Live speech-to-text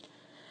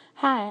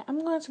Hi, I'm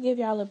going to give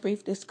y'all a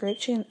brief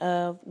description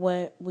of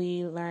what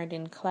we learned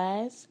in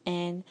class,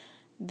 and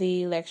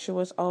the lecture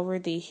was over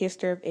the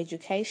history of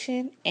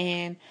education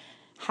and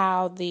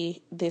how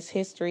this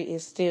history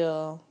is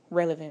still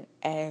relevant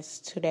as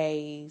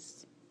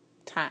today's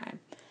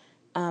time.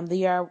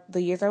 The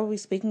years I will be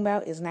speaking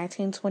about is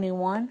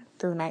 1921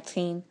 through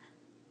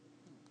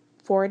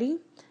 1940.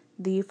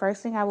 The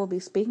first thing I will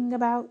be speaking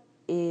about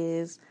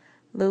is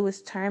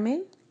Lewis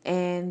Terman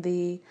and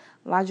the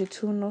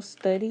longitudinal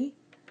study.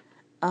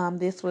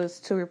 This was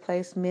to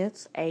replace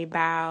myths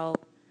about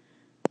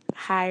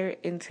higher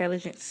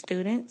intelligence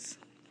students.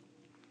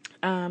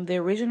 The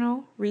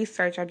original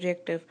research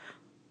objective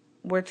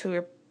were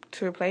to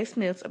replace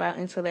myths about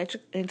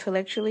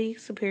intellectually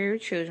superior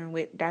children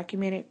with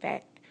documented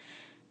fact.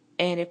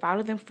 And it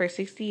followed them for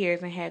 60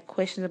 years and had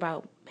questions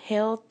about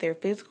health, their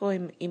physical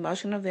and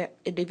emotional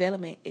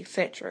development,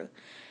 etc.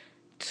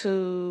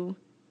 To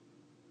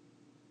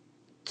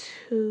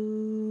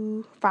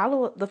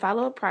follow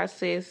up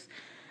process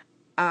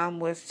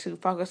was to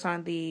focus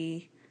on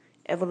the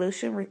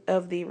evolution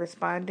of the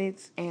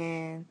respondents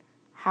and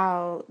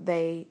how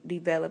they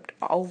developed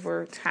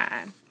over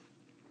time.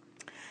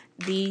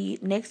 The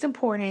next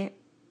important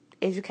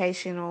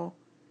educational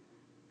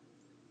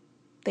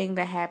thing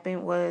that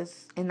happened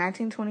was in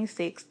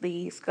 1926,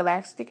 the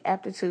Scholastic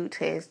Aptitude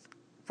Test,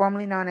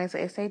 formerly known as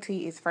the SAT,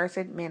 is first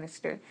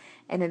administered,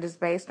 and it is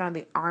based on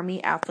the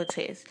Army Alpha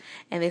Test.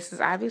 And this is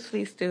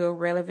obviously still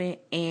relevant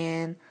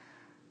in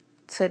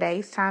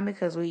today's time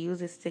because we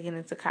use it to get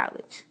into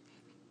college.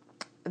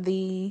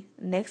 The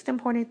next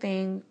important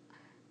thing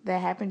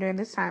that happened during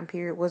this time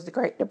period was the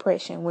Great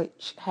Depression,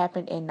 which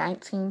happened in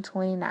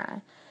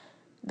 1929.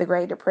 The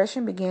Great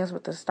Depression begins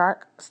with the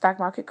stock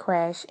market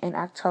crash in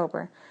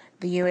October.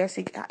 The U.S.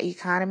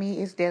 economy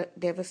is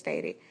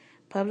devastated.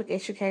 Public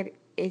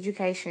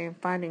education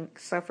funding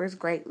suffers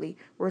greatly,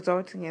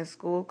 resulting in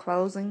school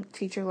closing,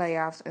 teacher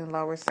layoffs, and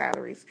lower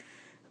salaries.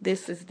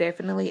 This is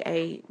definitely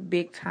a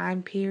big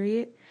time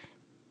period,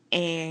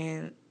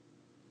 and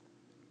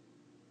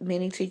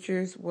many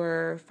teachers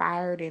were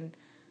fired, and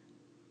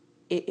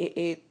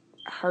it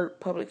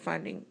hurt public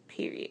funding,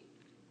 period.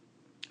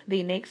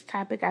 The next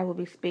topic I will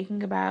be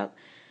speaking about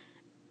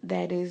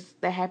that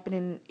happened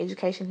in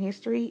education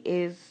history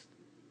is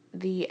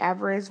the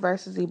Alvarez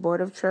versus the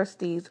Board of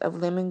Trustees of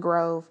Lemon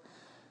Grove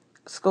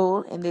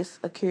School, and this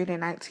occurred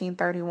in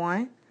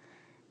 1931.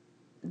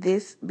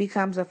 This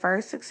becomes the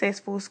first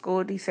successful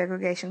school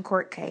desegregation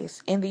court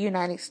case in the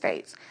United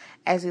States,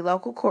 as the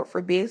local court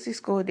forbids the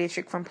school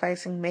district from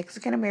placing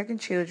Mexican American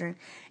children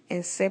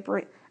in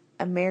separate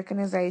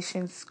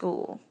Americanization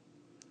school.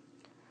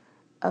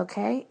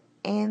 Okay,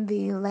 and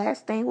the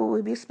last thing we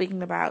will be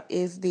speaking about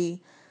is the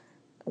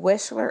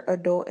Wechsler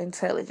Adult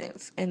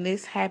Intelligence, and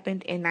this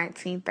happened in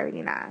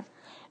 1939.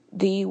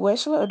 The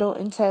Wechsler Adult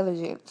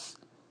Intelligence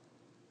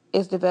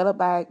is developed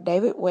by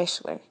David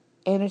Wechsler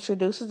and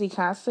introduces the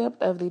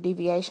concept of the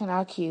deviation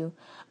IQ,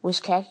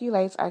 which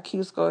calculates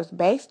IQ scores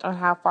based on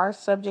how far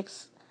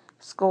subjects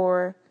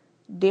score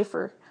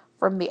differ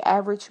from the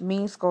average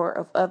mean score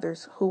of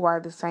others who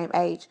are the same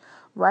age,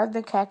 rather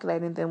than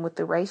calculating them with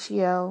the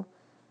ratio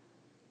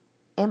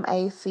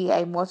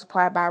MACA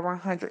multiplied by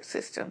 100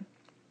 system.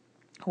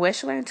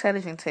 Wechsler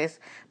Intelligence Tests,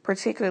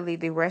 particularly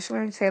the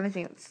Wechsler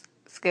Intelligence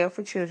Scale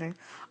for Children,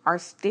 are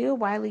still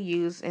widely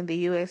used in the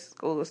U.S.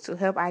 schools to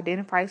help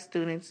identify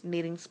students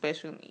needing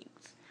special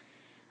needs.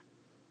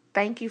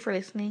 Thank you for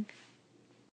listening.